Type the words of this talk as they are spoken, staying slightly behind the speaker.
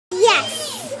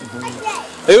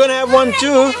Are you gonna have one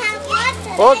too?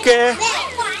 Okay.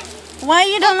 Why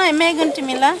you don't like Megan,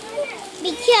 Timila?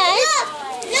 Because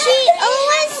she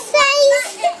always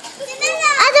says,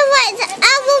 otherwise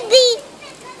I will be,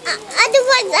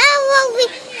 otherwise I won't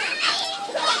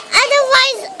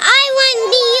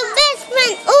be your best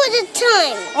friend all the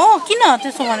time. Oh, Kino,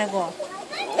 this one wanna go.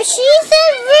 She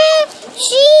said rude,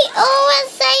 she always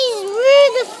says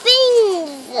rude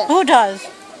things. Who does?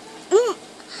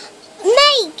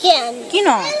 Megan.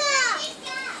 Kino.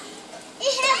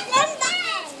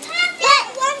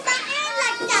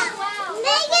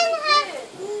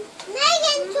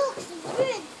 Megan talks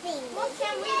rude things.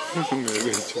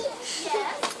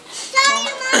 Sorry,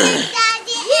 Mommy,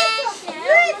 Daddy. You talk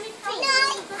rude things. No,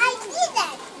 I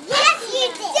didn't. Yes, you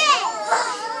did.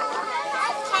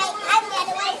 Okay, I'm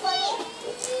gonna wait for you.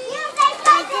 You say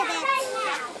something right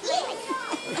now.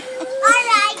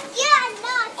 Alright, you're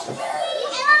naughty.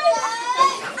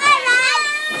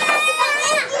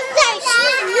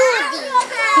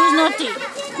 Who's naughty?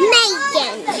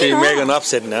 Megan. See Megan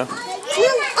upset now. No,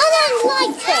 I don't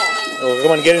like her. Oh,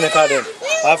 come on, get in the car then.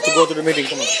 I have to go to the meeting.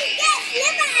 Come on.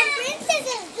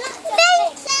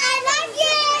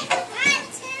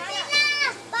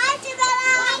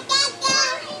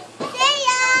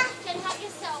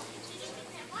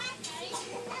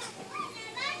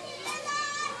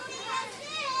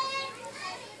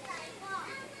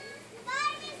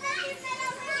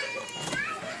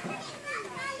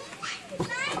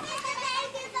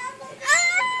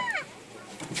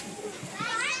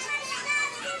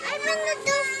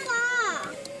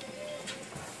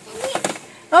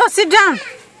 Oh, sit down.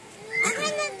 I'm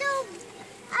in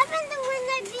the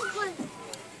window big one.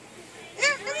 No,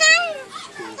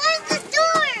 close the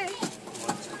door.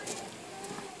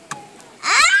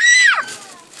 Ah!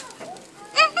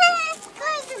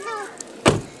 Close the door.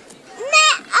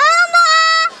 Amma!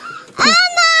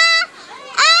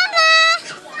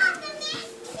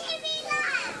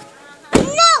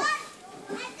 No!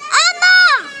 Amma!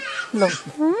 Look.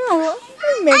 Oh,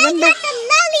 Megan, I got the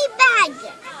melly bag.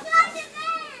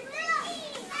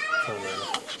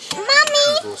 Mommy,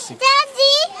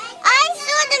 Daddy, I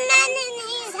saw the man in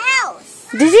his house.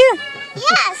 Did you?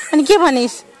 Yes. And keep on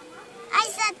his. I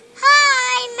said,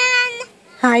 hi, man.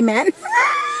 Hi, man.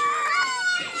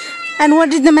 And what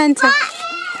did the man say?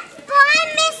 Bye,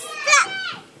 Mr.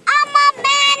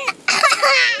 Man.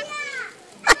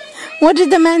 What did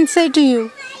the man say to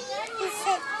you?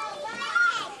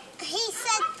 He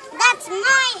said, that's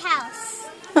my house.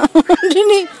 Did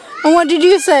he? And what did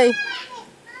you say?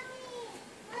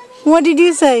 What did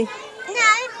you say? No,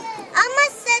 Amma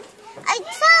said, I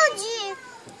told you.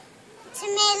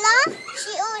 Timila,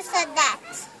 she always said that.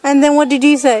 And then what did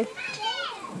you say?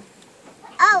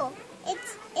 Oh,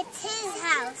 it's his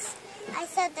house. I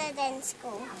said that in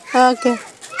school. Okay.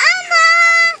 Amma!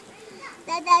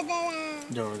 Da da da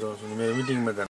da. Meeting